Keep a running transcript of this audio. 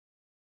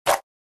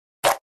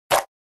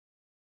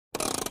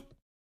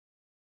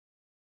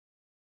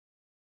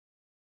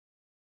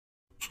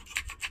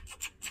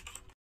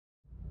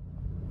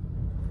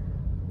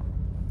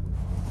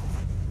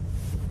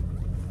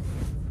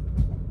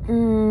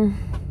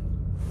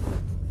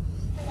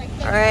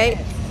Alright,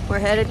 we're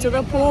headed to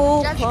the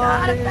pool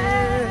party. We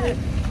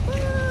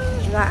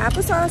got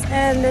applesauce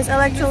and this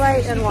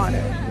electrolyte and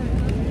water.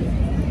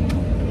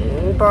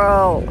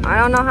 Bro, I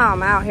don't know how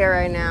I'm out here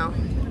right now.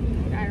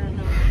 I don't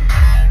know.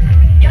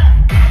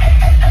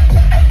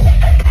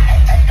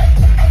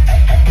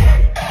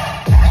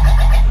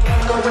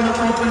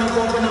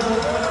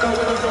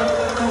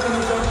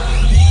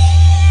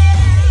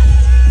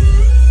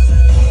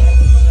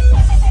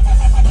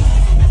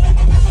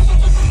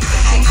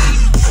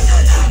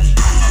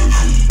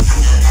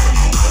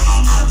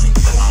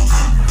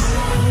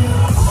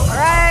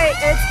 Alright,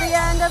 it's the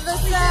end of the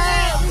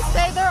set. We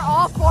stayed there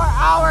all 4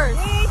 hours.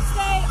 We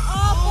stayed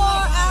all 4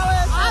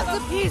 hours. I have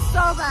to pee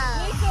so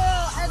bad. Me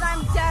too, and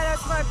I'm dead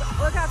as fuck.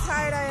 Look how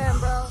tired I am,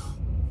 bro.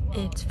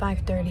 It's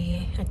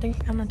 5:30. I think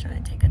I'm gonna try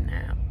to take a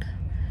nap.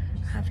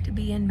 I have to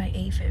be in by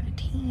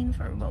 8:15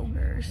 for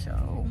Vulgar,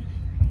 so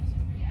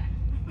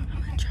I'm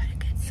gonna try to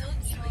get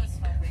some sleep.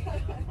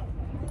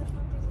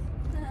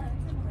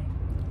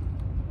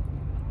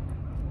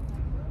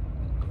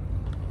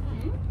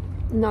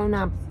 No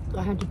nap.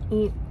 I had to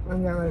eat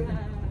and get ready.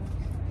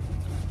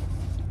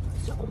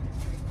 So.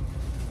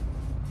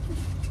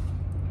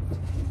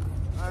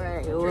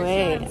 Alright,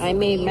 wait. I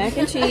made mac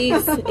and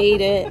cheese, ate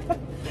it,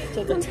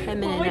 took a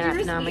 10-minute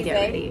nap. Now I'm gonna get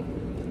ready.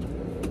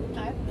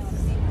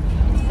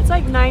 It's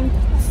like 9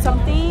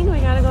 something.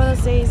 We gotta go to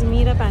Zay's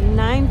meetup at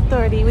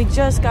 9:30. We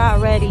just got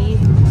ready.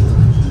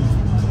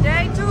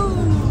 Day 2.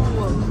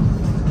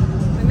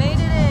 We made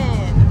it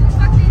in.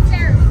 Fuck these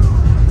stairs.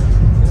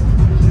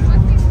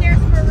 Fuck these stairs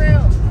for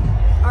real.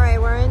 Alright,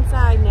 we're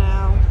inside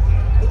now.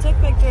 We took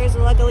pictures,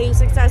 luckily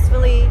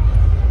successfully,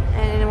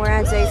 and we're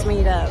at Zay's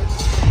meetup.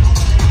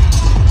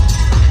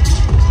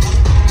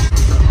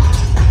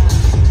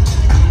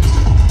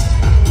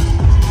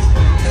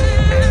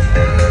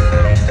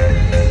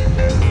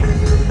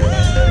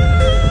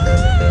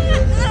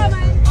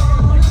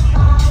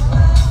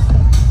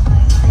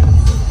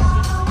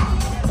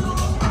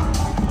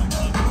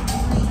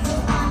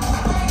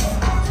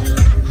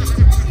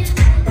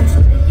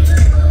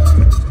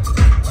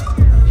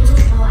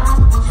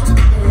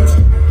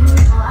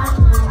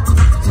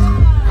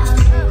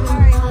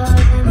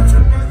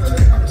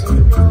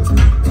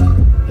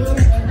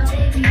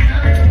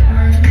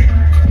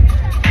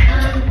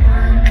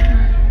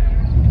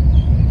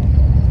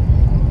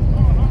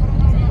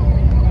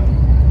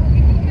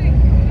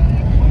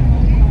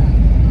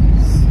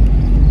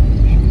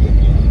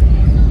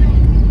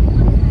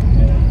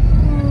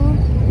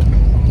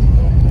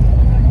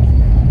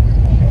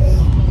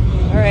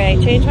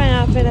 Changed my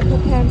outfit, I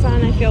put pants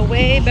on, I feel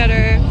way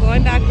better.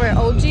 Going back for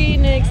OG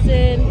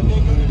Nixon.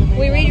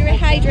 We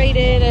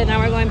rehydrated and now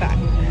we're going back.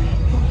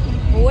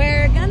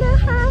 We're gonna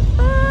have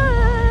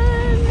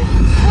fun.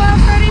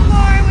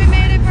 12:34, we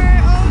made it for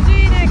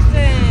OG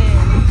Nixon.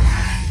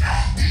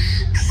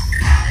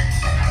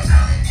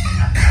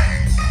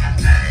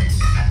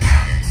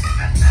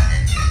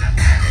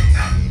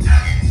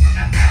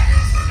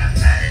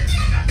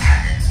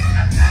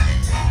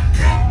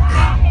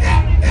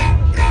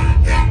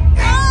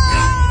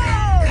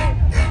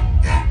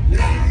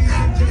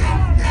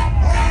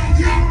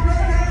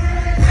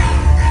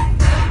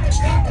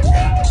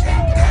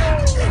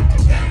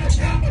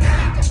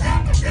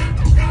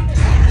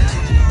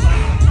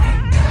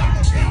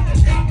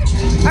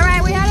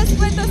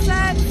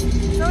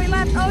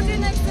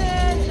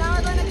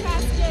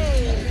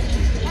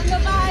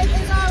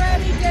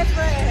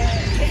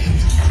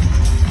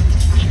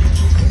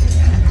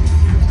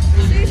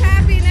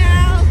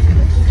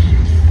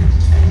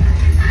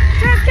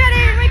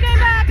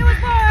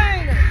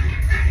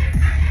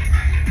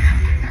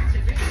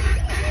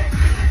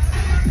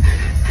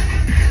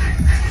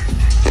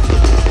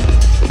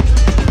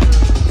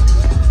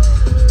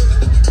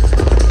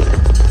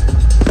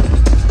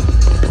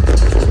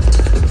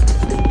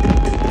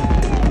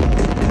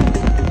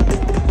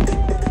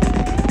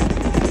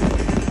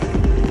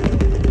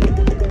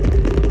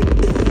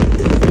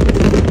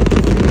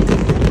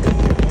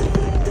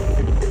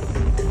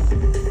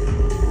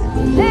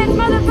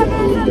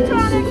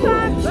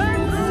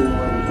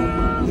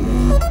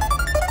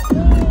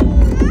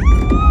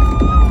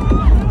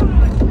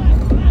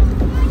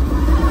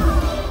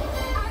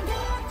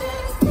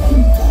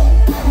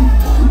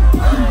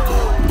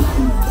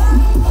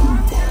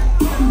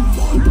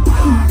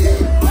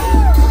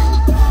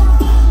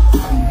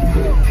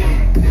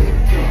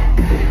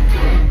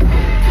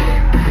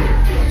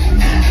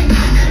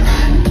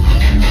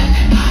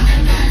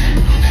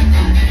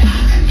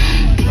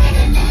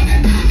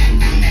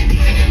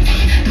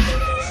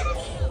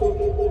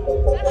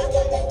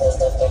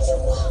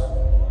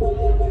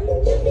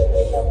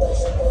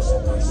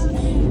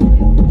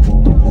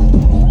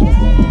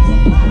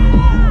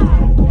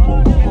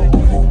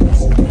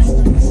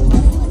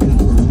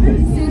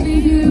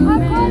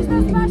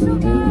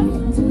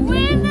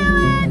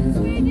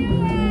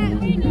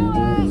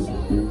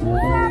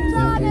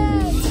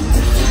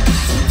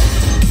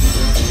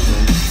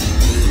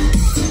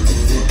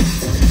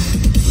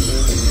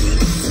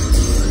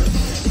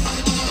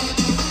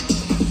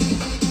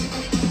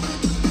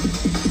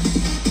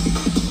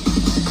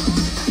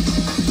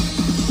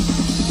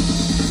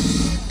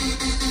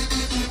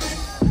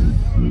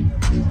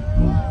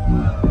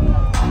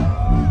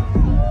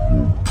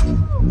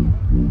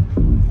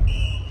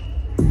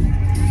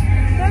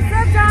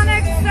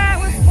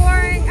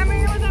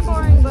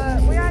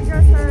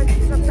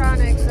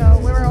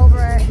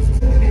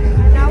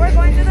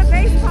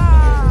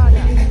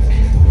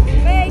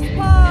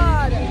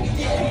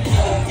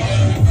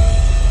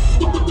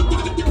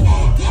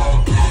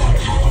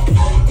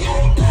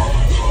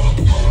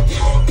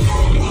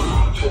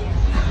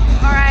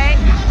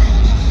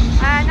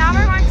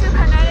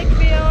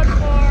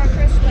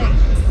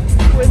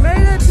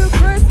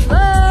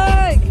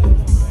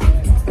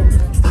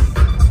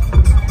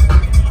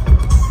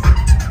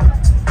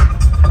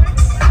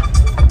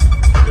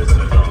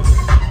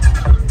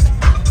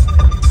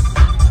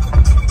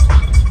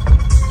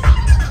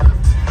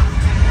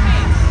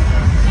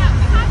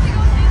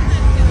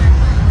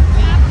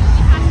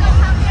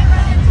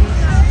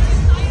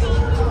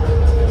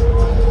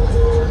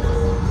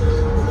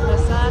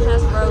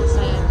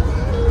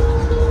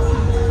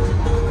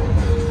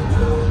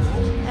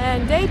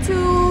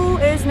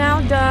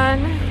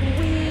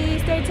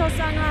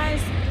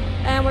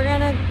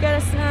 get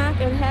a snack,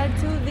 and head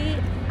to the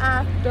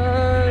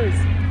afters.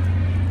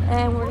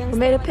 And we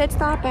made a pit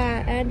stop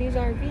at Andy's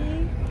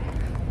RV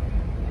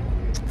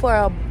for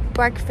a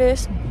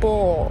breakfast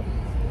bowl.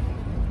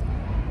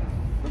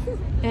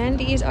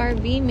 Andy's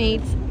RV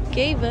mates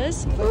gave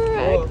us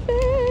breakfast.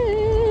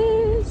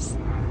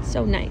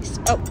 So nice.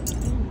 Oh.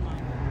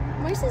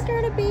 My sister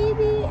had a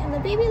baby, and the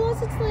baby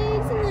lost its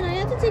legs, and then I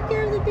had to take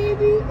care of the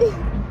baby.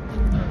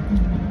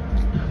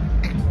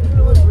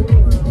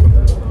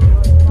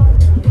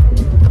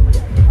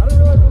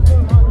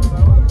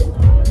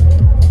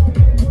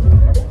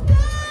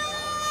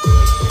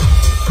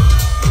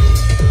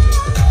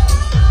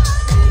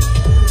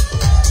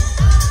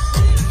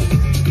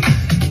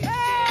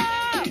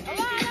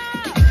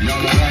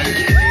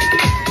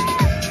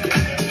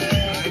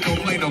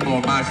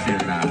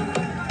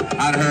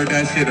 I heard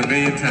that shit a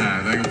million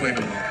times. I can play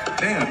no more.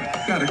 Damn,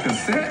 you got a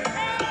cassette?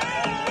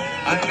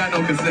 I ain't got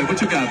no cassette.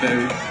 What you got,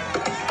 baby?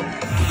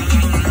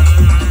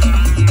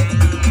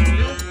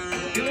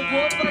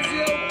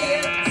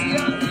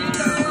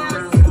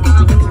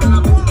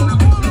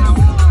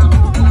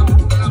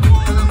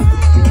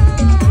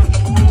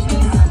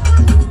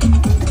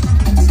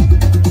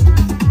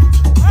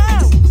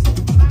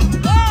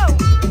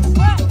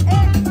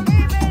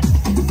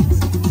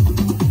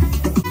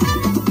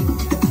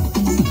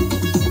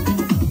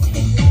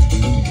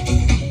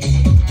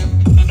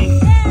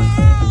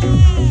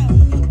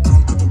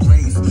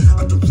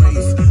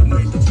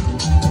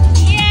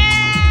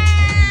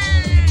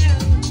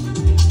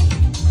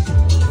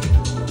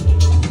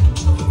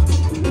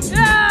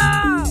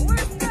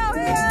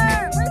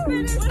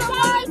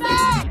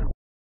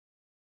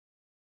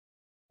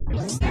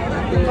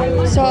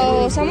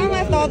 So someone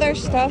left all their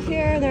stuff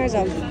here. There's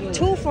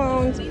two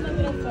phones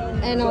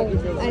and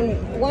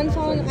one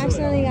phone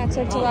accidentally got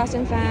took to lost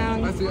and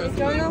found.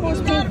 Don't know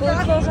whose pink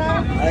boots those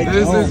are.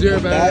 This is your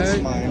bag.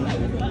 That's mine.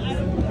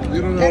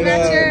 You don't know And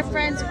that's that. your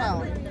friend's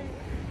phone.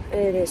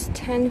 It is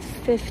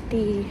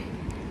 10:50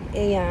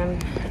 a.m.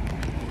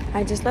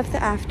 I just left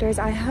the afters.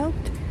 I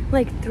helped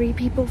like 3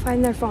 people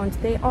find their phones.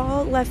 They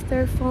all left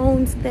their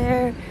phones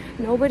there.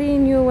 Nobody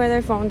knew where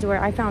their phones were.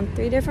 I found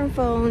 3 different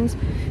phones,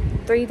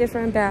 3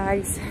 different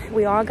bags.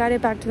 We all got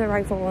it back to the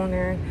rightful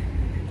owner.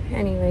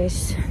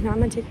 Anyways, now I'm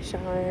gonna take a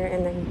shower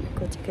and then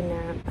go take a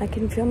nap. I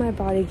can feel my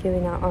body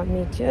giving out on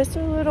me just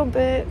a little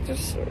bit.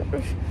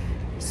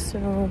 So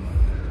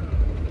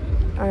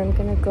I'm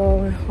gonna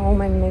go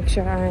home and make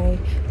sure I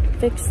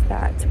fix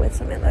that with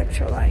some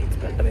electrolytes.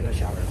 But let me go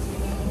shower.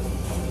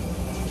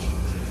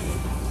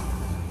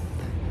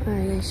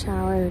 Alright, I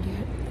showered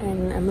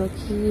and I'm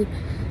looking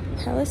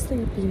hella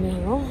sleepy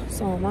now.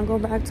 So I'm gonna go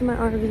back to my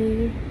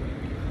RV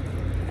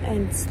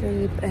and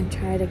sleep and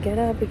try to get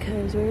up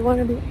because we want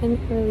to be in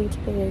early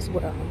today as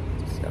well.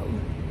 So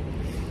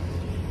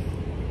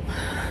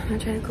I'm gonna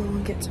try to go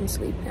and get some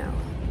sleep now.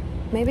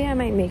 Maybe I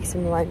might make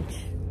some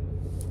lunch.